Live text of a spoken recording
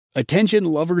Attention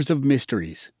lovers of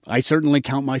mysteries. I certainly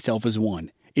count myself as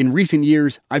one. In recent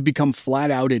years, I've become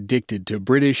flat-out addicted to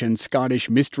British and Scottish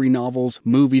mystery novels,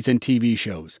 movies, and TV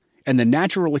shows. And the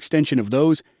natural extension of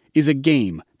those is a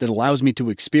game that allows me to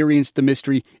experience the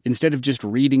mystery instead of just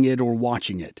reading it or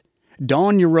watching it.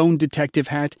 Don your own detective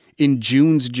hat in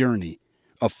June's Journey,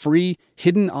 a free,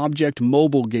 hidden object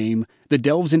mobile game that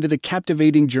delves into the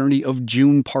captivating journey of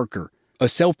June Parker, a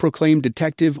self-proclaimed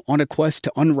detective on a quest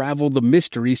to unravel the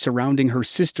mystery surrounding her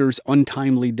sister's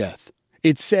untimely death.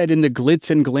 It's set in the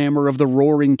glitz and glamour of the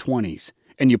Roaring '20s,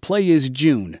 and you play as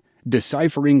June,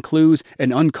 deciphering clues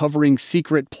and uncovering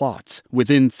secret plots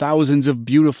within thousands of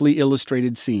beautifully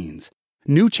illustrated scenes.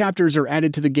 New chapters are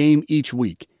added to the game each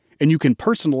week, and you can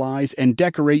personalize and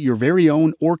decorate your very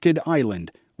own Orchid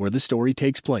Island, where the story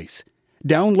takes place.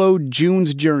 Download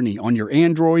June's Journey on your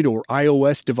Android or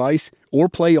iOS device, or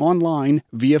play online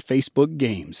via Facebook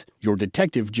Games. Your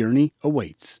detective journey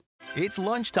awaits. It's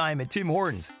lunchtime at Tim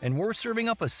Hortons, and we're serving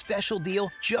up a special deal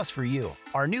just for you.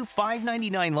 Our new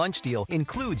 $5.99 lunch deal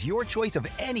includes your choice of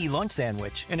any lunch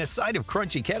sandwich and a side of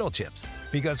crunchy kettle chips.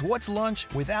 Because what's lunch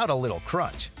without a little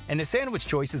crunch? And the sandwich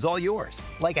choice is all yours,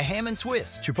 like a ham and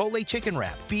Swiss, Chipotle chicken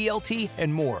wrap, BLT,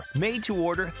 and more, made to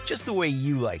order just the way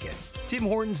you like it. Tim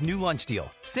Hortons' new lunch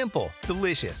deal. Simple,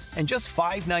 delicious, and just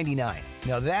 $5.99.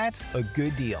 Now that's a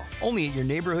good deal. Only at your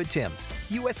neighborhood Tim's.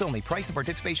 U.S. only. Price and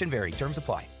participation vary. Terms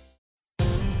apply.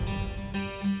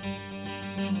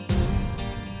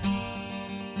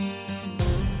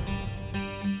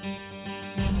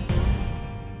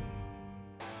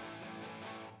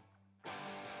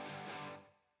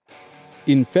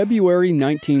 In February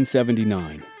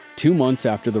 1979, 2 months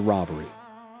after the robbery,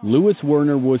 Louis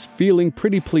Werner was feeling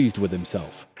pretty pleased with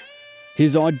himself.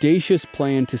 His audacious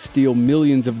plan to steal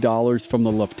millions of dollars from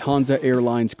the Lufthansa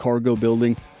Airlines cargo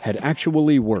building had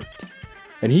actually worked,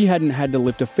 and he hadn't had to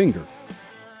lift a finger.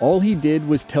 All he did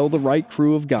was tell the right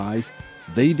crew of guys,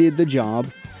 they did the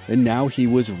job, and now he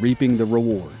was reaping the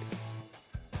reward.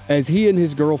 As he and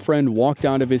his girlfriend walked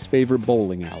out of his favorite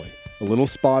bowling alley, a little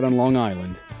spot on Long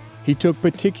Island, he took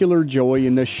particular joy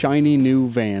in the shiny new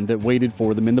van that waited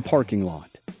for them in the parking lot.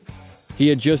 He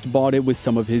had just bought it with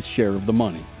some of his share of the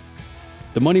money.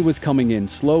 The money was coming in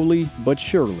slowly but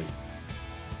surely.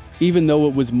 Even though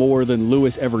it was more than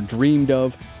Louis ever dreamed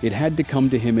of, it had to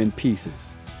come to him in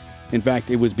pieces. In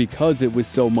fact, it was because it was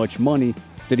so much money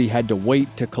that he had to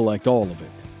wait to collect all of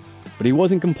it. But he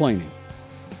wasn't complaining.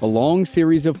 A long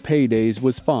series of paydays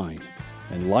was fine,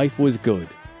 and life was good.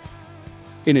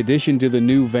 In addition to the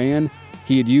new van,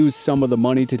 he had used some of the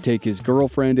money to take his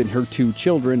girlfriend and her 2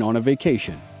 children on a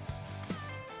vacation.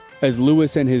 As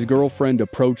Louis and his girlfriend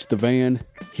approached the van,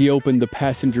 he opened the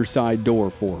passenger side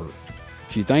door for her.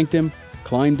 She thanked him,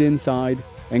 climbed inside,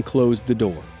 and closed the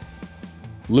door.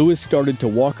 Louis started to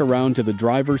walk around to the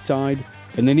driver's side,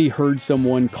 and then he heard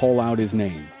someone call out his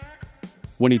name.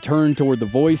 When he turned toward the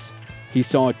voice, he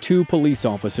saw 2 police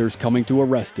officers coming to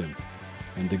arrest him,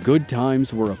 and the good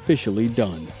times were officially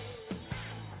done.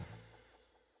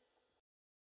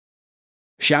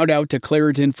 Shout out to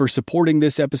Claritin for supporting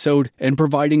this episode and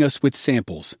providing us with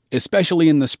samples, especially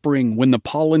in the spring when the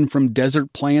pollen from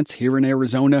desert plants here in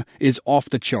Arizona is off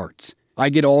the charts. I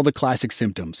get all the classic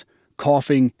symptoms: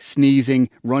 coughing, sneezing,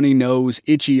 runny nose,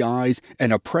 itchy eyes,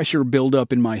 and a pressure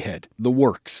buildup in my head. The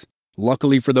works.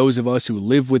 Luckily for those of us who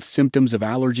live with symptoms of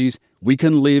allergies, we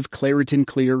can live Claritin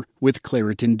Clear with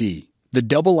Claritin D. The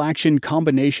double-action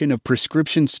combination of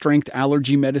prescription-strength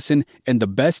allergy medicine and the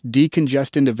best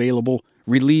decongestant available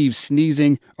relieves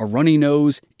sneezing, a runny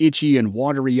nose, itchy and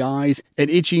watery eyes, an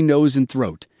itchy nose and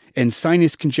throat, and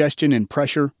sinus congestion and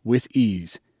pressure with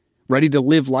ease. Ready to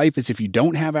live life as if you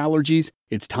don't have allergies?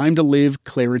 It's time to live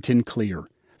Claritin Clear.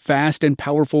 Fast and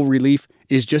powerful relief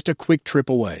is just a quick trip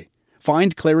away.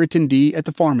 Find Claritin D at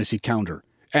the pharmacy counter.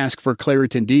 Ask for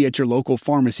Claritin D at your local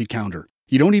pharmacy counter.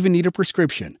 You don't even need a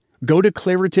prescription. Go to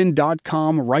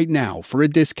Claritin.com right now for a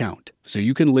discount so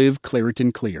you can live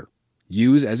Claritin Clear.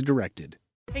 Use as directed.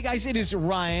 Hey guys, it is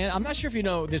Ryan. I'm not sure if you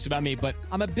know this about me, but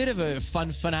I'm a bit of a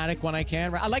fun fanatic when I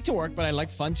can. I like to work, but I like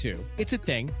fun too. It's a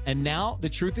thing. And now the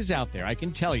truth is out there. I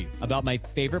can tell you about my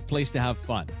favorite place to have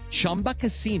fun. Chumba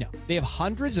Casino. They have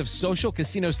hundreds of social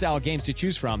casino style games to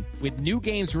choose from with new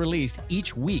games released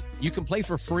each week. You can play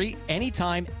for free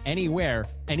anytime, anywhere.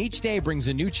 And each day brings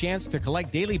a new chance to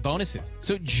collect daily bonuses.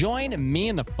 So join me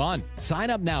in the fun. Sign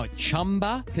up now at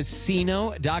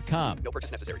ChumbaCasino.com. No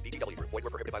purchase necessary. VGW Group. Void where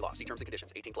prohibited by law. See terms and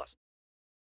conditions. 18+.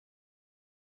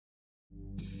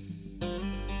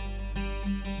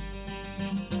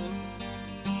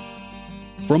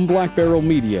 From Black Barrel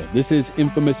Media, this is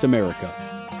Infamous America.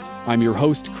 I'm your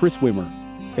host, Chris Wimmer.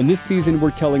 and this season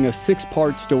we're telling a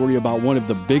 6-part story about one of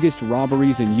the biggest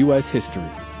robberies in U.S. history,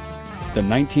 the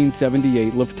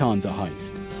 1978 Lufthansa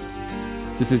heist.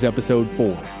 This is episode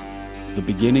 4, The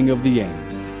Beginning of the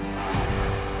End.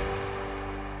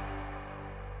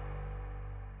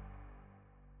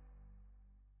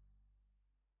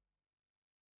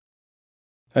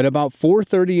 At about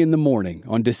 4:30 in the morning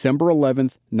on December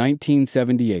 11th,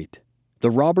 1978, the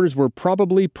robbers were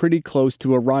probably pretty close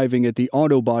to arriving at the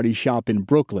auto body shop in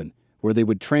Brooklyn, where they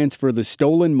would transfer the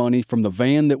stolen money from the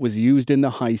van that was used in the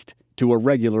heist to a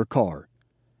regular car.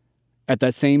 At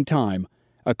that same time,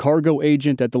 a cargo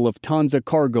agent at the Lufthansa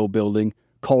cargo building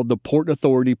called the Port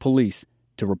Authority Police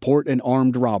to report an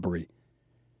armed robbery.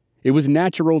 It was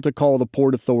natural to call the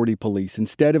Port Authority Police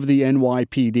instead of the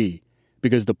NYPD,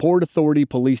 because the Port Authority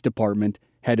Police Department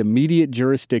had immediate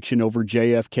jurisdiction over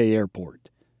JFK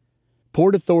Airport.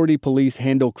 Port Authority Police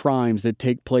handle crimes that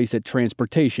take place at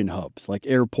transportation hubs like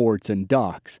airports and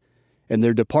docks, and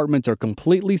their departments are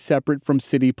completely separate from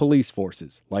city police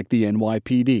forces like the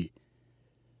NYPD.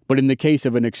 But in the case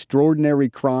of an extraordinary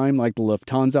crime like the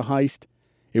Lufthansa heist,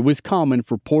 it was common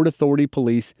for Port Authority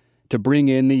Police to bring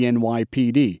in the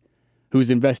NYPD, whose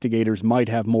investigators might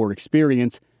have more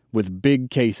experience with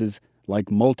big cases like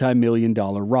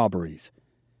multi-million-dollar robberies.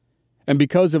 And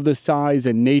because of the size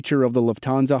and nature of the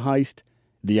Lufthansa heist,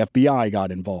 the FBI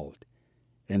got involved,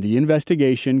 and the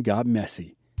investigation got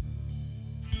messy.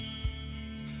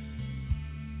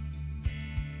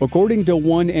 According to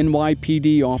one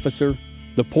NYPD officer,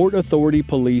 the Port Authority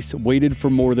Police waited for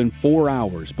more than 4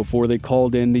 hours before they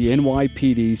called in the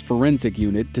NYPD's forensic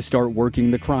unit to start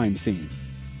working the crime scene.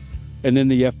 And then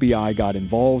the FBI got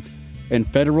involved,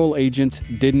 and federal agents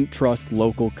didn't trust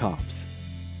local cops.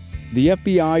 The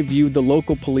FBI viewed the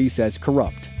local police as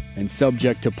corrupt and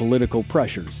subject to political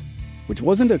pressures, which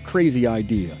wasn't a crazy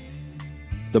idea.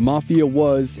 The mafia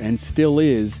was, and still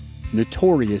is,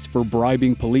 notorious for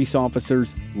bribing police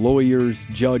officers, lawyers,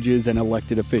 judges, and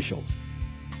elected officials.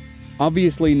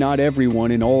 Obviously, not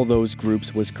everyone in all those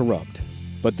groups was corrupt,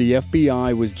 but the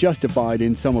FBI was justified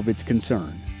in some of its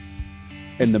concern.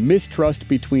 And the mistrust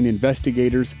between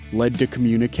investigators led to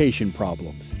communication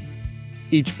problems.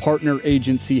 Each partner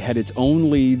agency had its own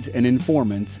leads and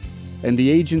informants, and the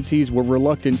agencies were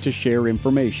reluctant to share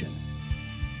information.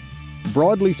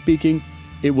 Broadly speaking,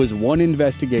 it was one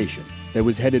investigation that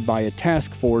was headed by a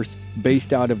task force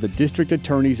based out of the district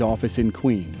attorney's office in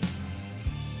Queens.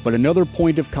 But another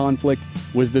point of conflict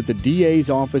was that the DA's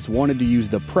office wanted to use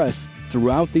the press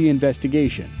throughout the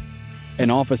investigation, and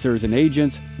officers and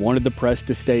agents wanted the press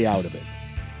to stay out of it.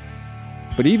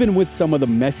 But even with some of the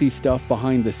messy stuff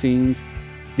behind the scenes,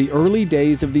 the early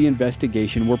days of the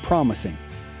investigation were promising.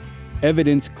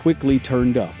 Evidence quickly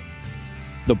turned up.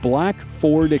 The black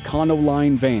Ford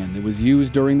Econoline van that was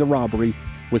used during the robbery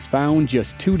was found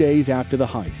just 2 days after the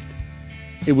heist.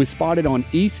 It was spotted on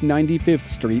East 95th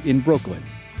Street in Brooklyn,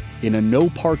 in a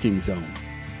no-parking zone.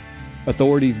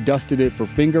 Authorities dusted it for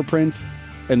fingerprints,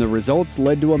 and the results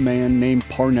led to a man named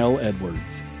Parnell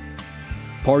Edwards.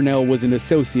 Parnell was an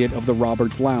associate of the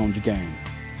Roberts Lounge gang,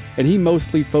 and he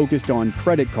mostly focused on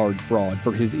credit card fraud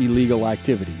for his illegal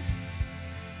activities.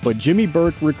 But Jimmy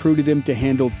Burke recruited him to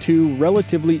handle 2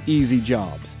 relatively easy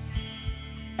jobs.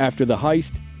 After the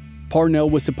heist, Parnell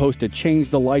was supposed to change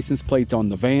the license plates on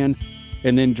the van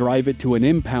and then drive it to an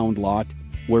impound lot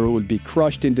where it would be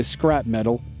crushed into scrap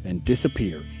metal and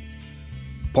disappear.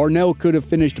 Parnell could have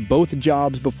finished both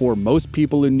jobs before most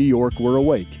people in New York were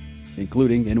awake,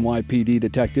 including NYPD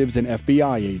detectives and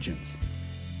FBI agents.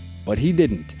 But he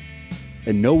didn't,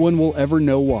 and no one will ever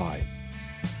know why.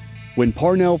 When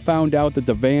Parnell found out that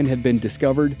the van had been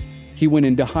discovered, he went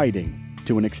into hiding,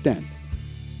 to an extent.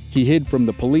 He hid from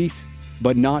the police,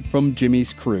 but not from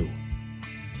Jimmy's crew.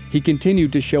 He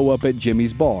continued to show up at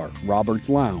Jimmy's bar, Roberts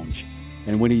Lounge,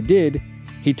 and when he did,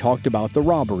 he talked about the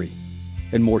robbery,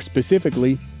 and more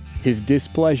specifically, his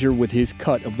displeasure with his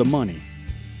cut of the money.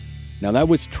 Now that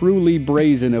was truly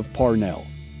brazen of Parnell.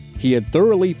 He had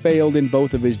thoroughly failed in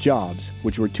both of his jobs,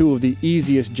 which were 2 of the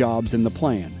easiest jobs in the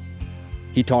plan.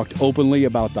 He talked openly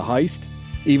about the heist,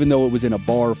 even though it was in a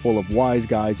bar full of wise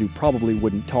guys who probably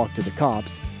wouldn't talk to the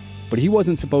cops, but he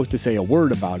wasn't supposed to say a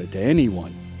word about it to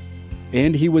anyone.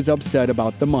 And he was upset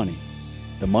about the money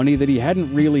that he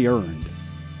hadn't really earned.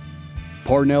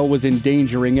 Parnell was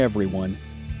endangering everyone,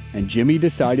 and Jimmy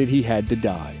decided he had to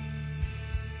die.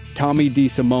 Tommy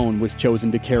DeSimone was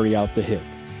chosen to carry out the hit.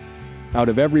 Out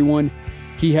of everyone,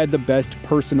 he had the best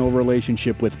personal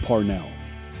relationship with Parnell.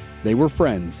 They were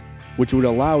friends, which would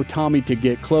allow Tommy to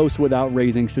get close without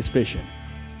raising suspicion.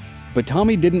 But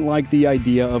Tommy didn't like the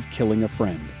idea of killing a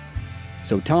friend.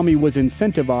 So Tommy was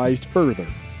incentivized further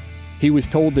He was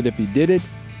told that if he did it,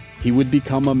 he would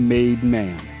become a made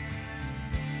man.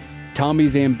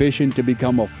 Tommy's ambition to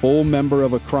become a full member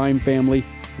of a crime family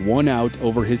won out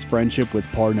over his friendship with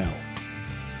Parnell.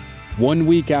 1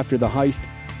 week after the heist,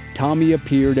 Tommy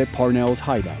appeared at Parnell's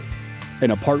hideout,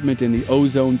 an apartment in the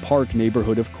Ozone Park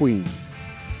neighborhood of Queens.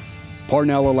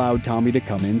 Parnell allowed Tommy to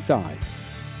come inside.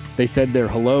 They said their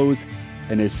hellos,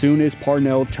 and as soon as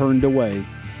Parnell turned away,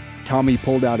 Tommy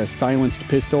pulled out a silenced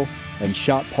pistol and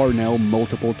shot Parnell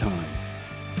multiple times.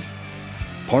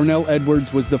 Parnell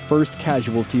Edwards was the first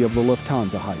casualty of the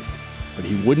Lufthansa heist, but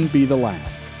he wouldn't be the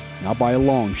last, not by a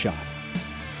long shot.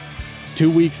 2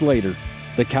 weeks later,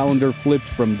 the calendar flipped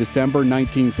from December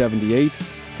 1978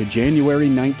 to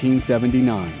January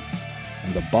 1979,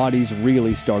 and the bodies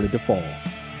really started to fall.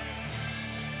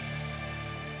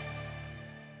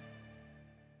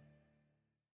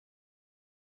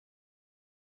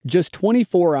 Just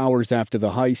 24 hours after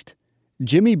the heist,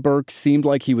 Jimmy Burke seemed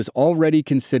like he was already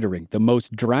considering the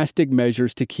most drastic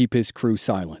measures to keep his crew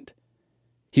silent.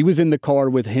 He was in the car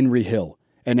with Henry Hill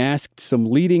and asked some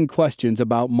leading questions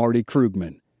about Marty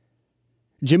Krugman.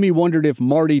 Jimmy wondered if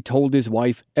Marty told his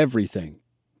wife everything,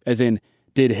 as in,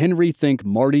 did Henry think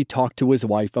Marty talked to his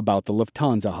wife about the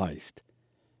Lufthansa heist?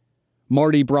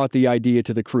 Marty brought the idea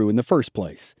to the crew in the first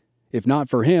place. If not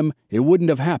for him, it wouldn't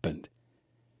have happened.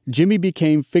 Jimmy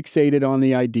became fixated on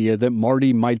the idea that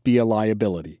Marty might be a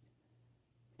liability.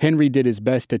 Henry did his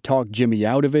best to talk Jimmy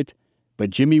out of it, but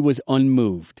Jimmy was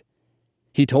unmoved.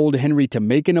 He told Henry to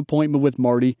make an appointment with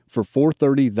Marty for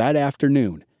 4:30 that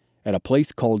afternoon at a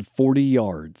place called 40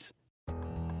 Yards.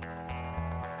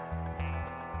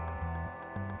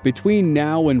 Between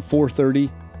now and 4:30,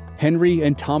 Henry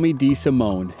and Tommy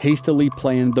DeSimone hastily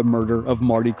planned the murder of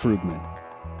Marty Krugman.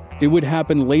 It would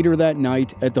happen later that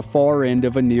night at the far end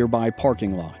of a nearby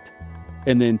parking lot,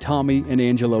 and then Tommy and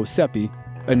Angelo Seppi,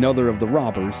 another of the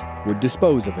robbers, would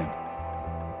dispose of him.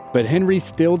 But Henry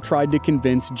still tried to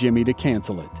convince Jimmy to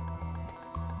cancel it.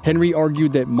 Henry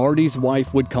argued that Marty's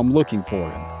wife would come looking for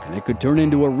him, and it could turn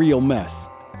into a real mess.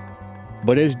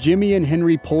 But as Jimmy and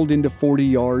Henry pulled into 40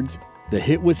 Yards, the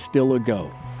hit was still a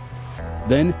go.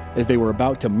 Then, as they were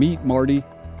about to meet Marty,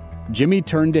 Jimmy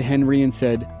turned to Henry and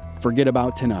said, "Forget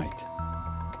about tonight."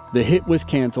 The hit was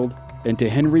canceled, and to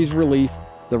Henry's relief,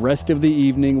 the rest of the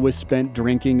evening was spent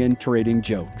drinking and trading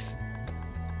jokes.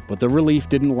 But the relief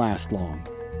didn't last long.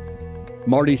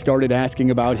 Marty started asking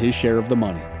about his share of the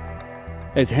money.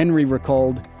 As Henry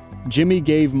recalled, Jimmy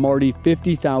gave Marty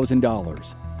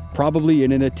 $50,000, probably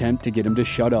in an attempt to get him to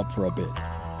shut up for a bit.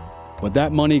 But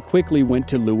that money quickly went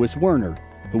to Louis Werner,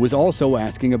 who was also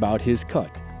asking about his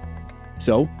cut.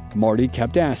 So Marty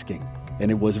kept asking, and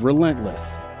it was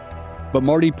relentless. But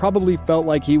Marty probably felt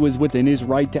like he was within his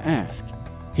right to ask.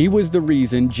 He was the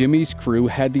reason Jimmy's crew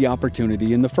had the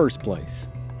opportunity in the first place.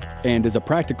 And as a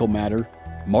practical matter,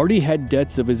 Marty had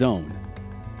debts of his own.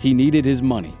 He needed his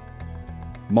money.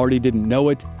 Marty didn't know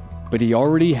it, but he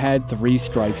already had 3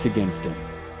 strikes against him.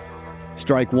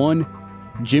 Strike 1,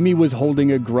 Jimmy was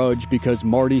holding a grudge because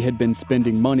Marty had been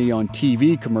spending money on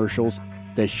TV commercials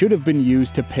that should have been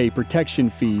used to pay protection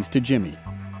fees to Jimmy.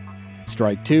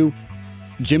 Strike 2,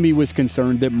 Jimmy was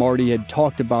concerned that Marty had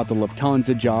talked about the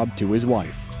Lufthansa job to his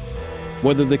wife.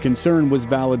 Whether the concern was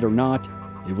valid or not,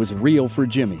 it was real for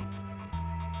Jimmy.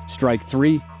 Strike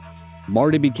 3,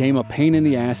 Marty became a pain in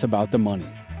the ass about the money.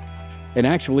 And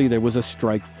actually, there was a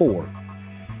strike 4.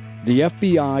 The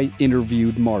FBI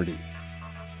interviewed Marty.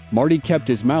 Marty kept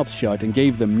his mouth shut and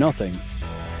gave them nothing,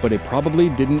 but it probably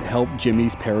didn't help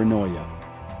Jimmy's paranoia.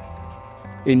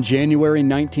 In January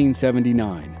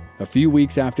 1979, a few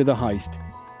weeks after the heist,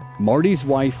 Marty's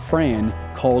wife, Fran,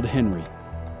 called Henry.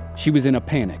 She was in a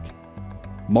panic.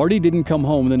 Marty didn't come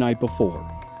home the night before,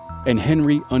 and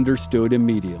Henry understood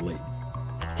immediately.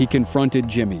 He confronted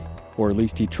Jimmy, or at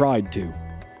least he tried to.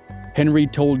 Henry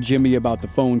told Jimmy about the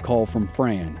phone call from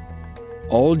Fran.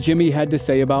 All Jimmy had to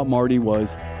say about Marty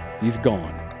was, "He's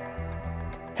gone."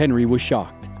 Henry was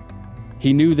shocked.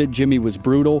 He knew that Jimmy was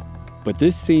brutal, but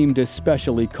this seemed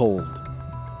especially cold.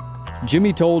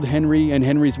 Jimmy told Henry and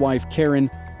Henry's wife, Karen,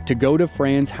 to go to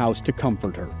Fran's house to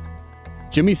comfort her.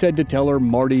 Jimmy said to tell her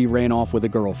Marty ran off with a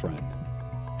girlfriend.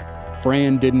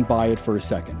 Fran didn't buy it for a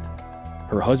second.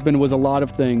 Her husband was a lot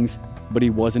of things, but he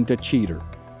wasn't a cheater.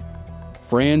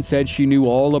 Fran said she knew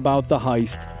all about the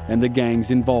heist and the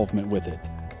gang's involvement with it.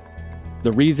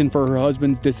 The reason for her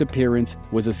husband's disappearance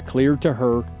was as clear to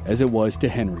her as it was to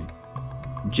Henry.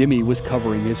 Jimmy was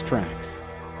covering his tracks.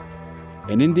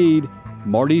 And indeed,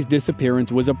 Marty's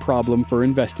disappearance was a problem for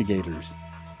investigators.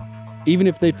 Even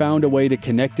if they found a way to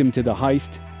connect him to the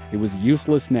heist, it was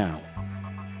useless now.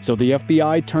 so the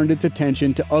FBI turned its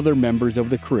attention to other members of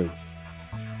the crew.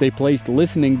 They placed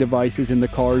listening devices in the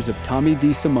cars of Tommy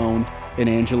DeSimone and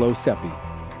Angelo Seppi.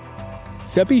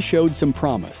 Seppi showed some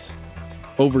promise.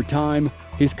 Over time,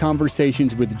 his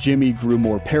conversations with Jimmy grew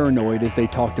more paranoid as they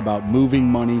talked about moving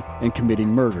money and committing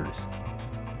murders.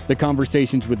 The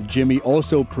conversations with Jimmy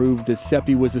also proved that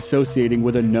Seppi was associating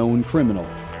with a known criminal,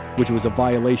 which was a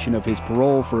violation of his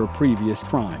parole for a previous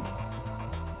crime.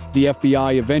 The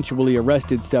FBI eventually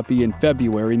arrested Seppi in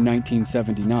February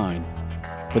 1979,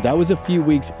 but that was a few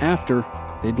weeks after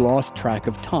they'd lost track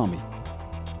of Tommy.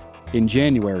 In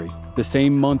January, the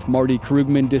same month Marty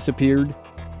Krugman disappeared,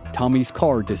 Tommy's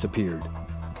car disappeared,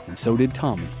 and so did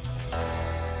Tommy.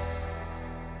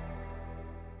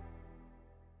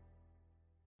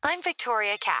 I'm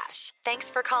Victoria Cash. Thanks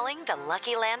for calling the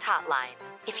Lucky Land Hotline.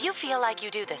 If you feel like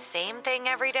you do the same thing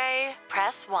every day,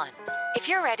 press 1. If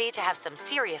you're ready to have some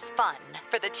serious fun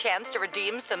for the chance to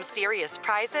redeem some serious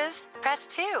prizes, press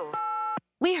 2.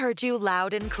 We heard you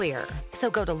loud and clear. So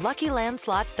go to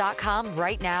LuckyLandSlots.com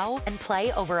right now and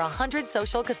play over 100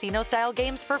 social casino-style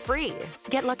games for free.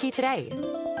 Get lucky today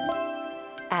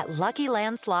at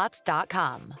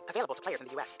LuckyLandSlots.com. Available to players in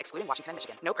the U.S., excluding Washington and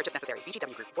Michigan. No purchase necessary.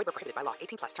 VGW Group. Void where prohibited by law.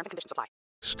 18+. Terms and conditions apply.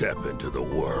 Step into the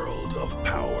world of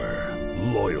power,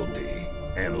 loyalty,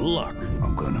 and luck.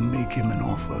 I'm gonna make him an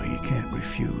offer he can't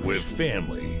refuse. With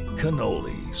family,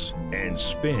 cannolis, and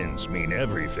spins mean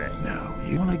everything. Now,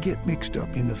 you wanna get mixed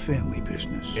up in the family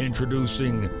business.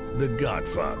 Introducing The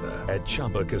Godfather at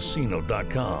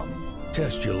ChumbaCasino.com.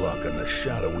 Test your luck in the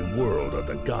shadowy world of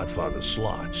The Godfather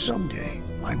slot. Someday,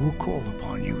 I will call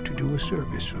upon you to do a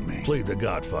service for me. Play The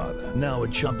Godfather, now at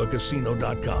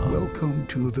ChumbaCasino.com. Welcome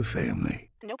to the family.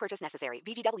 No purchase necessary.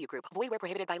 VGW Group. Void where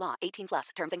prohibited by law.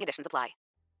 18+. Terms and conditions apply.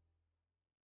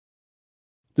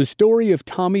 The story of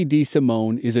Tommy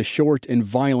DeSimone is a short and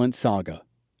violent saga,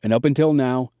 and up until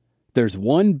now, there's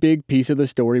one big piece of the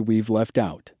story we've left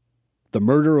out: the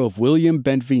murder of William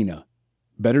Bentvena,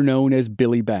 better known as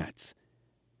Billy Batts.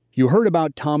 You heard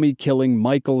about Tommy killing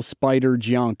Michael Spider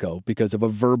Gianco because of a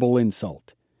verbal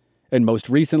insult. And most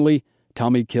recently,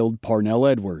 Tommy killed Parnell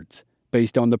Edwards,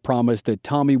 based on the promise that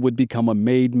Tommy would become a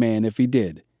made man if he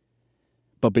did.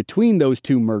 But between those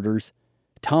two murders,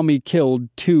 Tommy killed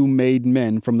two made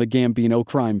men from the Gambino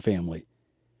crime family.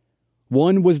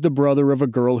 One was the brother of a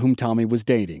girl whom Tommy was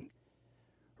dating.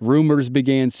 Rumors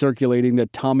began circulating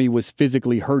that Tommy was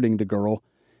physically hurting the girl,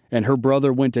 and her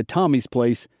brother went to Tommy's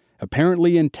place,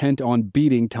 apparently intent on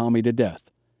beating Tommy to death.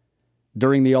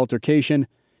 During the altercation,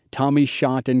 Tommy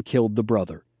shot and killed the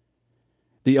brother.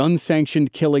 The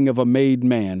unsanctioned killing of a made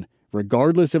man,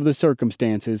 regardless of the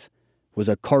circumstances, was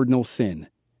a cardinal sin.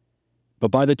 But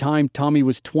by the time Tommy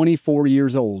was 24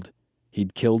 years old,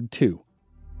 he'd killed two.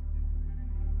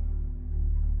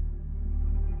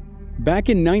 Back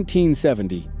in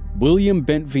 1970, William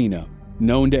Bentvena,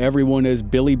 known to everyone as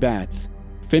Billy Batts,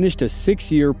 finished a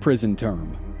 6-year prison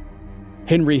term.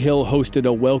 Henry Hill hosted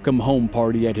a welcome home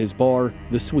party at his bar,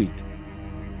 The Sweet.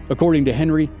 According to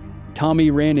Henry, Tommy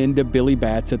ran into Billy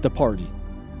Batts at the party.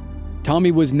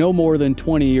 Tommy was no more than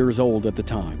 20 years old at the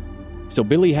time, so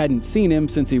Billy hadn't seen him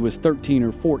since he was 13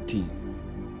 or 14.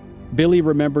 Billy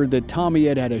remembered that Tommy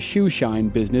had had a shoe shine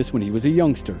business when he was a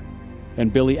youngster,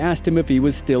 and Billy asked him if he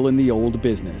was still in the old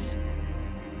business.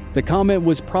 The comment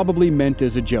was probably meant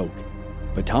as a joke,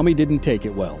 but Tommy didn't take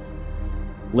it well.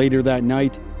 Later that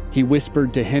night, he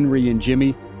whispered to Henry and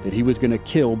Jimmy that he was going to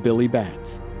kill Billy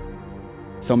Batts.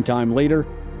 Sometime later,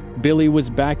 Billy was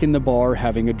back in the bar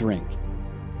having a drink.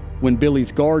 When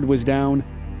Billy's guard was down,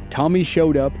 Tommy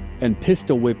showed up and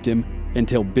pistol whipped him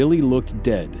until Billy looked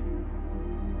dead.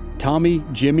 Tommy,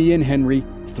 Jimmy, and Henry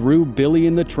threw Billy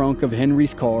in the trunk of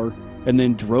Henry's car and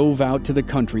then drove out to the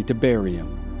country to bury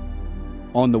him.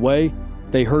 On the way,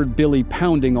 they heard Billy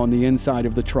pounding on the inside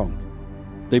of the trunk.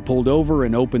 They pulled over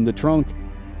and opened the trunk,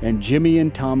 and Jimmy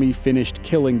and Tommy finished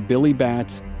killing Billy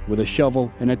Batts with a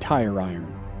shovel and a tire iron.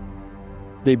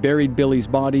 They buried Billy's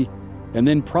body and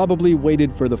then probably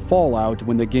waited for the fallout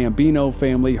when the Gambino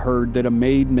family heard that a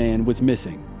made man was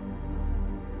missing.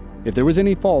 If there was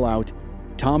any fallout,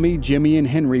 Tommy, Jimmy, and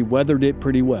Henry weathered it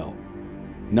pretty well.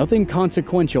 Nothing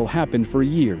consequential happened for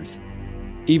years,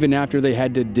 even after they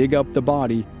had to dig up the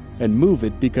body and move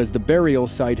it because the burial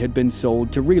site had been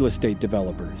sold to real estate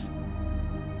developers.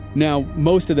 Now,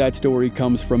 most of that story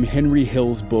comes from Henry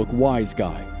Hill's book Wise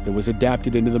Guy that was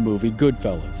adapted into the movie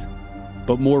Goodfellas.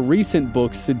 But more recent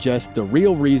books suggest the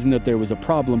real reason that there was a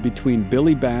problem between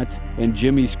Billy Batts and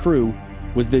Jimmy's crew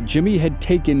was that Jimmy had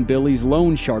taken Billy's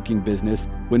loan sharking business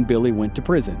when Billy went to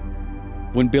prison.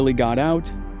 When Billy got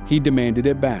out, he demanded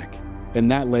it back, and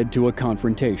that led to a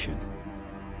confrontation.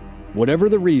 Whatever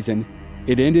the reason,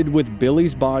 it ended with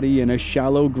Billy's body in a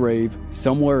shallow grave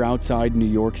somewhere outside New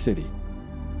York City.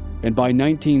 And by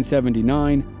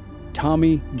 1979,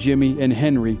 Tommy, Jimmy, and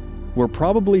Henry were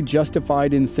probably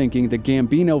justified in thinking the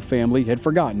Gambino family had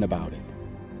forgotten about it.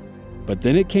 But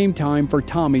then it came time for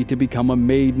Tommy to become a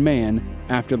made man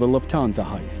after the Lufthansa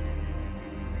heist.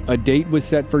 A date was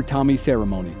set for Tommy's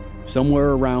ceremony,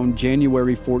 somewhere around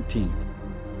January 14th.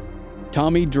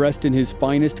 Tommy dressed in his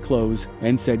finest clothes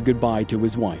and said goodbye to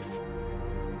his wife.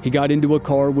 He got into a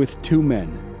car with two men,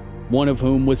 one of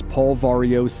whom was Paul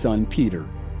Vario's son Peter.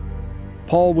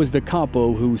 Paul was the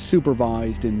capo who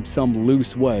supervised, in some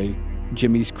loose way,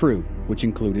 Jimmy's crew, which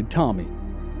included Tommy.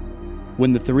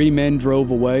 When the three men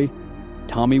drove away,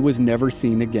 Tommy was never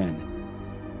seen again.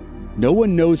 No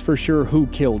one knows for sure who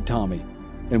killed Tommy,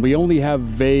 and we only have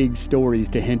vague stories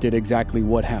to hint at exactly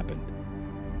what happened.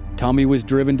 Tommy was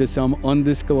driven to some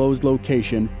undisclosed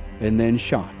location and then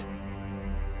shot.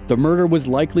 The murder was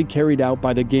likely carried out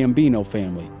by the Gambino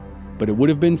family, but it would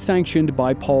have been sanctioned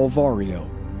by Paul Vario.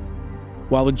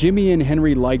 While Jimmy and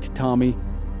Henry liked Tommy,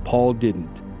 Paul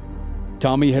didn't.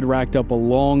 Tommy had racked up a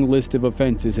long list of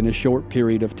offenses in a short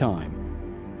period of time.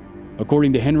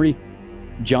 According to Henry,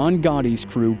 John Gotti's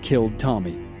crew killed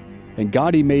Tommy, and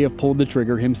Gotti may have pulled the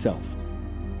trigger himself.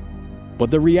 But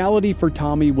the reality for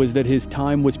Tommy was that his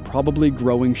time was probably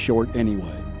growing short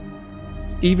anyway.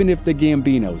 Even if the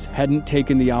Gambinos hadn't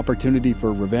taken the opportunity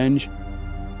for revenge,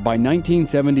 by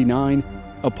 1979,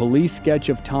 a police sketch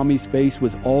of Tommy's face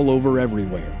was all over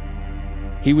everywhere.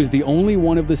 He was the only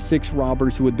one of the 6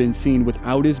 robbers who had been seen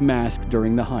without his mask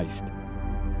during the heist.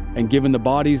 And given the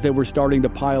bodies that were starting to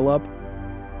pile up,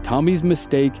 Tommy's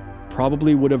mistake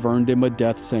probably would have earned him a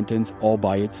death sentence all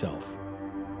by itself.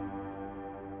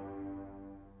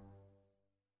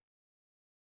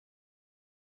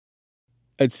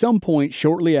 At some point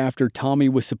shortly after Tommy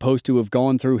was supposed to have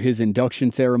gone through his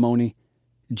induction ceremony,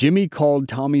 Jimmy called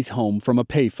Tommy's home from a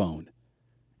payphone.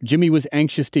 Jimmy was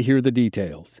anxious to hear the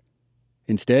details.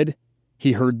 Instead,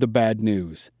 he heard the bad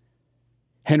news.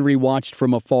 Henry watched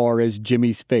from afar as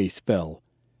Jimmy's face fell.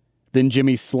 Then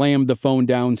Jimmy slammed the phone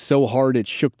down so hard it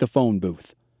shook the phone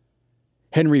booth.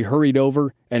 Henry hurried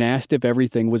over and asked if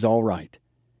everything was all right.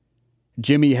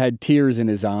 Jimmy had tears in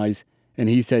his eyes, and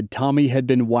he said Tommy had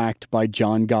been whacked by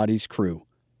John Gotti's crew.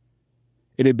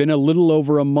 It had been a little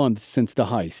over a month since the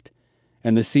heist,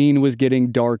 and the scene was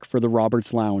getting dark for the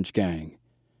Roberts Lounge gang.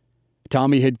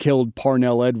 Tommy had killed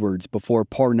Parnell Edwards before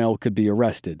Parnell could be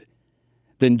arrested.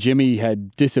 Then Jimmy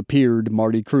had disappeared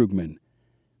Marty Krugman,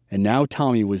 and now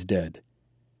Tommy was dead.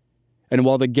 And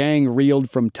while the gang reeled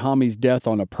from Tommy's death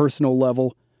on a personal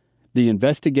level, the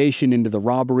investigation into the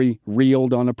robbery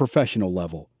reeled on a professional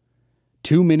level.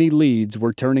 Too many leads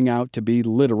were turning out to be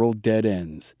literal dead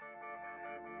ends.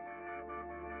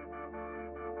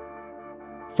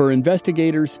 For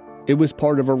investigators, it was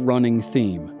part of a running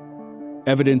theme.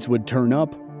 Evidence would turn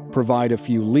up, provide a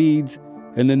few leads,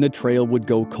 and then the trail would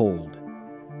go cold.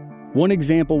 One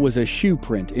example was a shoe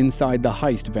print inside the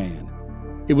heist van.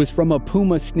 It was from a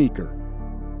Puma sneaker.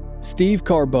 Steve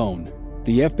Carbone,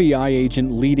 the FBI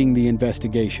agent leading the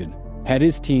investigation, had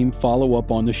his team follow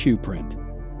up on the shoe print.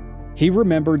 He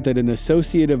remembered that an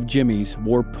associate of Jimmy's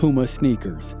wore Puma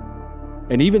sneakers,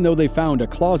 and even though they found a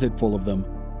closet full of them,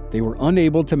 they were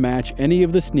unable to match any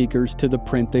of the sneakers to the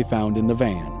print they found in the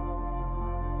van.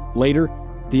 Later,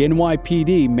 the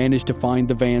NYPD managed to find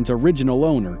the van's original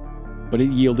owner, but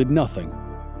it yielded nothing.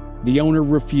 The owner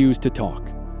refused to talk.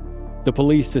 The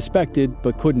police suspected,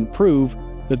 but couldn't prove,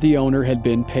 that the owner had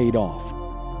been paid off.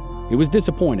 It was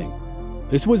disappointing.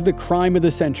 This was the crime of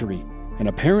the century, and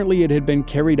apparently it had been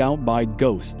carried out by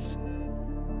ghosts.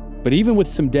 But even with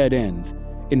some dead ends,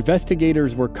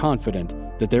 investigators were confident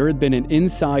that there had been an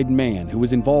inside man who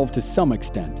was involved to some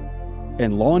extent,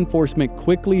 and law enforcement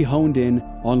quickly honed in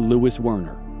on Louis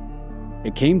Werner.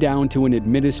 It came down to an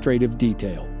administrative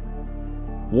detail.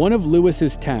 One of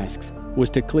Louis's tasks was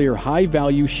to clear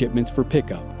high-value shipments for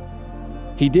pickup.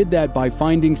 He did that by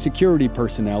finding security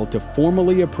personnel to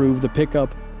formally approve the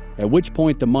pickup, at which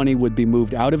point the money would be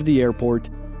moved out of the airport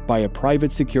by a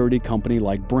private security company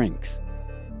like Brinks.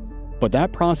 But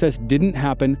that process didn't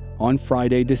happen on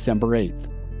Friday, December 8th.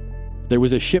 There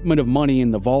was a shipment of money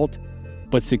in the vault,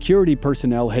 but security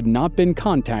personnel had not been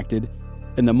contacted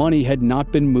and the money had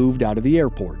not been moved out of the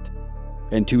airport.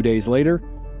 And 2 days later,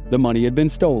 the money had been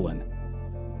stolen.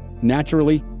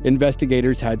 Naturally,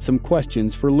 investigators had some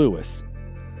questions for Louis.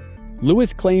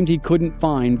 Louis claimed he couldn't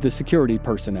find the security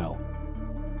personnel.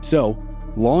 So,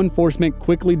 law enforcement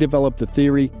quickly developed the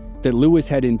theory that Louis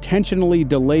had intentionally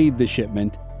delayed the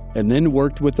shipment and then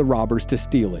worked with the robbers to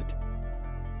steal it.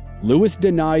 Lewis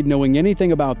denied knowing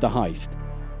anything about the heist,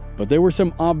 but there were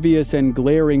some obvious and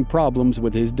glaring problems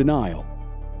with his denial.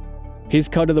 His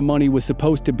cut of the money was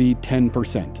supposed to be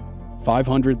 10%,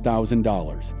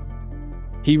 $500,000.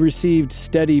 He received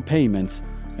steady payments,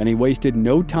 and he wasted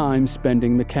no time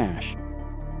spending the cash.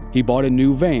 He bought a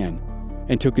new van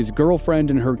and took his girlfriend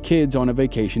and her kids on a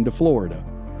vacation to Florida.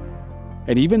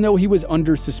 And even though he was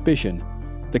under suspicion,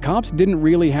 the cops didn't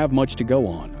really have much to go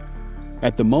on.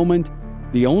 At the moment,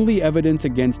 the only evidence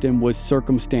against him was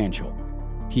circumstantial.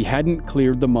 He hadn't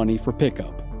cleared the money for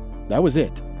pickup. That was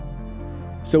it.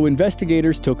 So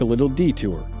investigators took a little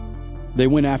detour. They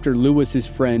went after Lewis's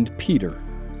friend Peter.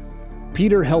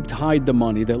 Peter helped hide the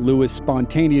money that Lewis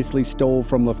spontaneously stole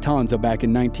from LUFTHANSA back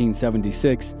in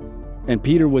 1976, and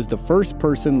Peter was the first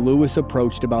person Lewis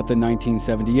approached about the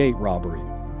 1978 robbery.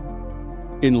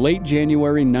 In late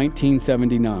January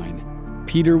 1979,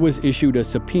 Peter was issued a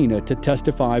subpoena to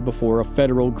testify before a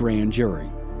federal grand jury.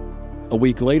 A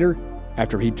week later,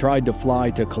 after he tried to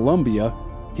fly to Colombia,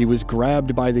 he was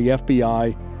grabbed by the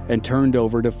FBI and turned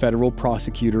over to federal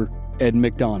prosecutor Ed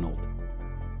McDonald.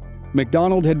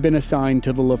 McDonald had been assigned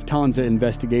to the Lufthansa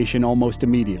investigation almost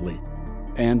immediately,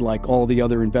 and like all the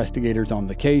other investigators on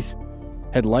the case,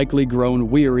 had likely grown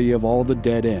weary of all the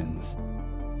dead ends.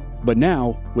 But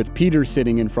now, with Peter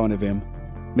sitting in front of him,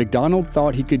 McDonald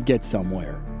thought he could get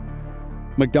somewhere.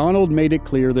 McDonald made it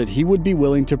clear that he would be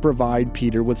willing to provide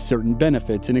Peter with certain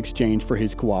benefits in exchange for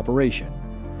his cooperation.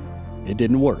 It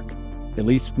didn't work, at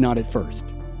least not at first.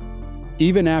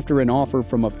 Even after an offer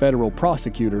from a federal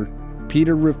prosecutor,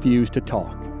 Peter refused to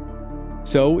talk.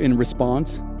 So, in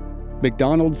response,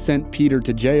 McDonald sent Peter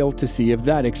to jail to see if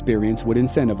that experience would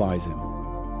incentivize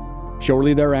him.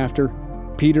 Shortly thereafter,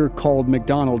 Peter called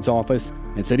McDonald's office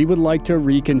and said he would like to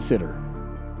reconsider.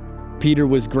 Peter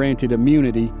was granted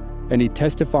immunity, and he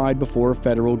testified before a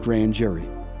federal grand jury.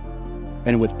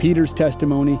 And with Peter's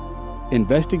testimony,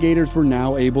 investigators were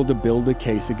now able to build a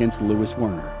case against Lewis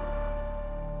Werner.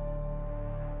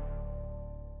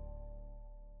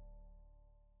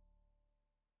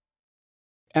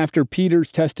 After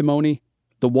Peter's testimony,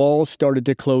 the walls started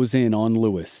to close in on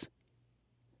Lewis.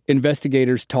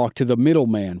 Investigators talked to the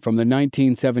middleman from the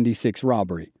 1976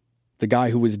 robbery, the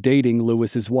guy who was dating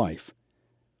Lewis's wife.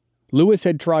 Lewis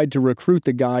had tried to recruit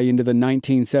the guy into the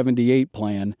 1978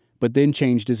 plan, but then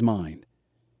changed his mind.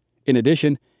 In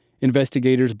addition,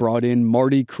 investigators brought in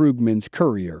Marty Krugman's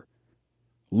courier.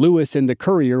 Lewis and the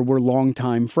courier were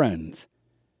longtime friends.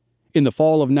 In the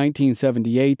fall of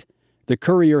 1978, the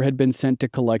courier had been sent to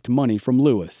collect money from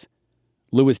Lewis.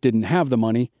 Lewis didn't have the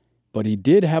money, but he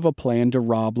did have a plan to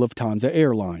rob Lufthansa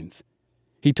Airlines.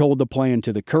 He told the plan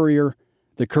to the courier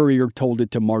told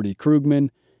it to Marty Krugman,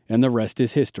 and the rest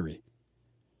is history.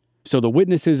 So the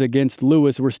witnesses against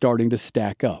Lewis were starting to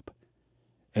stack up.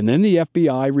 And then the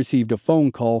FBI received a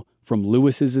phone call from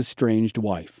Lewis's estranged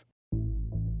wife.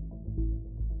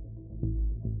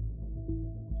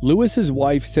 Lewis's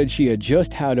wife said she had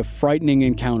just had a frightening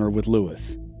encounter with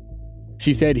Lewis.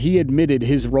 She said he admitted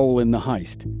his role in the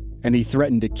heist, and he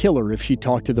threatened to kill her if she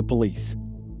talked to the police.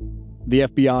 The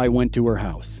FBI went to her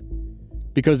house.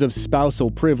 Because of spousal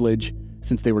privilege,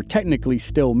 since they were technically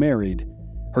still married,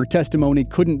 her testimony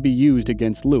couldn't be used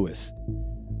against Lewis.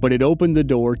 But it opened the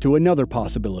door to another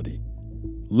possibility.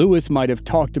 Lewis might have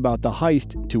talked about the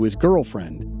heist to his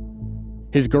girlfriend.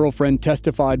 His girlfriend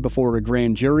testified before a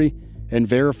grand jury and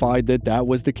verified that that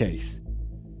was the case.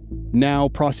 Now,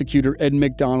 prosecutor Ed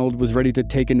McDonald was ready to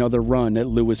take another run at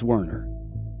Lewis Werner.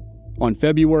 On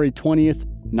February 20th,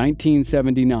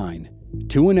 1979,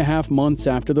 2.5 months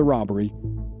after the robbery,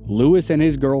 Lewis and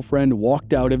his girlfriend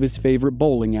walked out of his favorite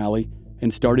bowling alley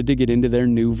and started to get into their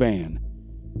new van.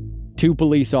 2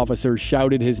 police officers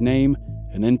shouted his name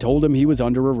and then told him he was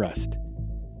under arrest.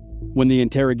 When the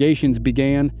interrogations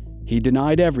began, he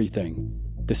denied everything,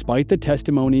 despite the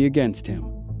testimony against him.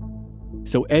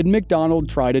 So Ed McDonald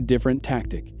tried a different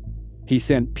tactic. He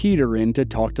sent Peter in to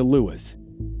talk to Lewis.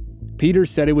 Peter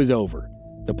said it was over.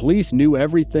 The police knew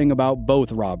everything about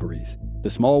both robberies, the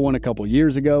small one a couple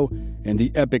years ago and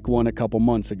the epic one a couple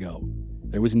months ago.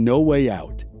 There was no way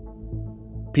out.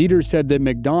 Peter said that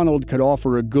McDonald could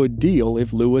offer a good deal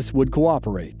if Lewis would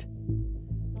cooperate.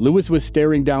 Lewis was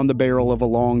staring down the barrel of a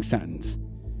long sentence.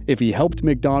 If he helped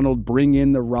McDonald bring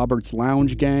in the Roberts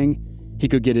Lounge gang, he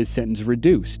could get his sentence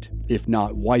reduced, if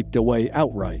not wiped away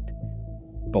outright.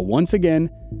 But once again,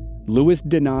 Lewis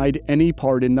denied any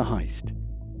part in the heist,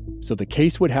 so the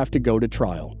case would have to go to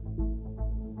trial.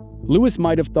 Lewis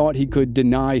might have thought he could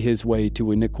deny his way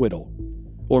to an acquittal,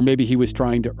 or maybe he was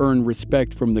trying to earn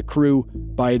respect from the crew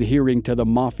by adhering to the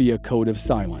mafia code of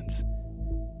silence.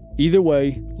 Either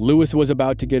way, Lewis was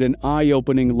about to get an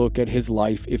eye-opening look at his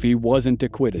life if he wasn't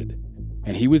acquitted,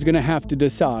 and he was going to have to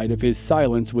decide if his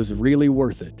silence was really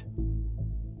worth it.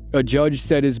 A judge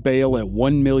set his bail at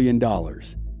 $1 million,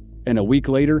 and a week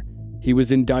later, he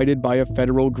was indicted by a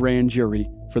federal grand jury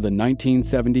for the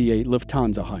 1978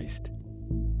 Lufthansa heist.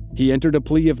 He entered a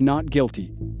plea of not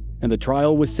guilty, and the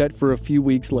trial was set for a few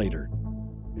weeks later.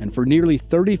 And for nearly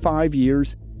 35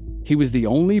 years, he was the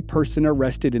only person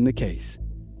arrested in the case.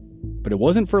 But it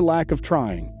wasn't for lack of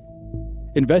trying.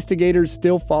 Investigators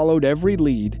still followed every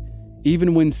lead,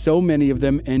 even when so many of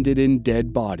them ended in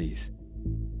dead bodies.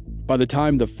 By the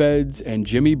time the feds and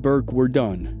Jimmy Burke were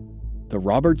done, the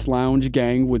Roberts Lounge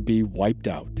gang would be wiped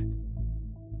out.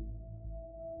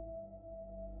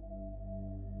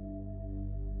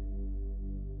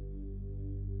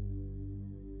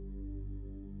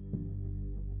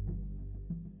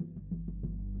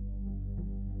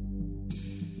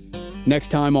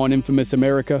 Next time on Infamous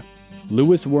America,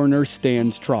 Lewis Werner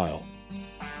stands trial.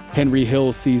 Henry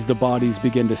Hill sees the bodies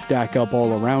begin to stack up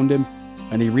all around him,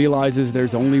 and he realizes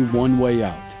there's only one way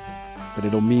out, but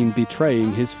it'll mean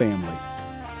betraying his family.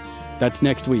 That's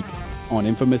next week on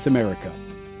Infamous America.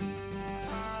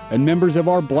 And members of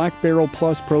our Black Barrel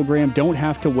Plus program don't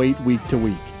have to wait week to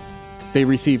week. They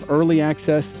receive early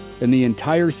access and the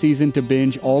entire season to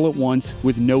binge all at once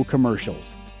with no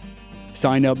commercials.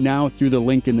 Sign up now through the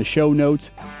link in the show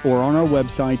notes or on our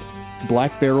website,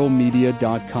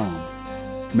 blackbarrelmedia.com.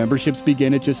 Memberships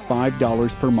begin at just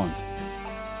 $5 per month.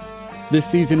 This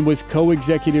season was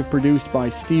co-executive produced by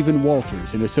Stephen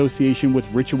Walters in association with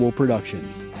Ritual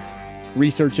Productions.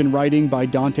 Research and writing by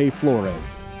Dante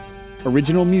Flores.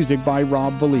 Original music by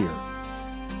Rob Valier.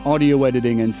 Audio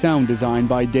editing and sound design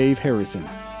by Dave Harrison.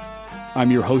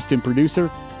 I'm your host and producer,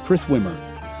 Chris Wimmer.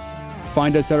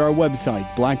 Find us at our website,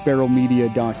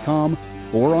 blackbarrelmedia.com,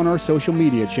 or on our social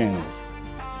media channels.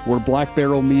 We're Black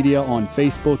Barrel Media on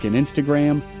Facebook and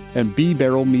Instagram, and B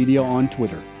Barrel Media on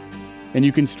Twitter. And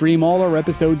you can stream all our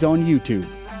episodes on YouTube.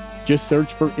 Just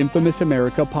search for Infamous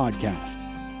America Podcast.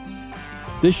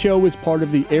 This show is part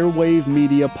of the Airwave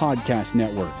Media Podcast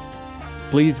Network.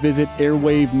 Please visit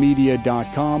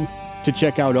airwavemedia.com to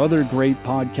check out other great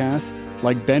podcasts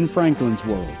like Ben Franklin's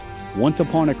World, Once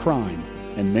Upon a Crime,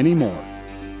 and many more.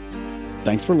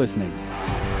 Thanks for listening.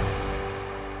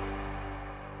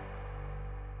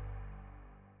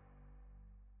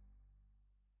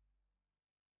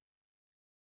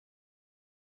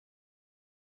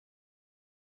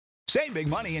 Save big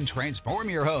money and transform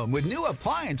your home with new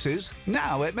appliances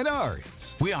now at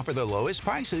Menards. We offer the lowest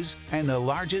prices and the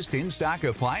largest in-stock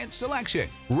appliance selection,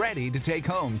 ready to take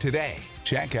home today.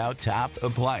 Check out top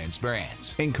appliance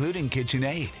brands, including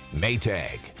KitchenAid,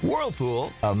 Maytag,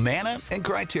 Whirlpool, Amana, and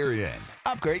Criterion.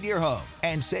 Upgrade your home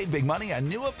and save big money on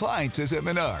new appliances at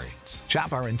Menards.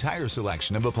 Shop our entire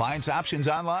selection of appliance options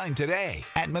online today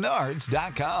at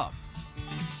menards.com.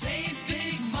 Save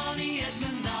big money at Menards.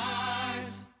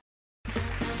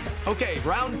 Okay,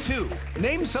 round two.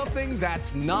 Name something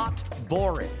that's not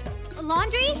boring. A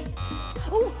laundry?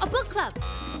 Ooh, a book club.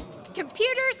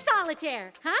 Computer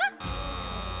solitaire, huh?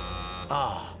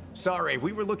 Ah, sorry,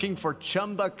 we were looking for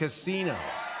Chumba Casino.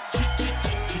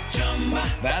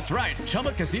 That's right,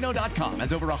 ChumbaCasino.com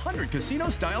has over 100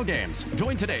 casino-style games.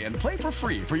 Join today and play for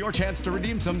free for your chance to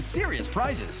redeem some serious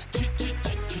prizes.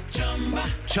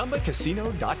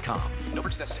 ChumbaCasino.com. No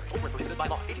purchase necessary. Void where prohibited by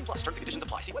law. 18+ terms and conditions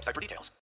apply. See website for details.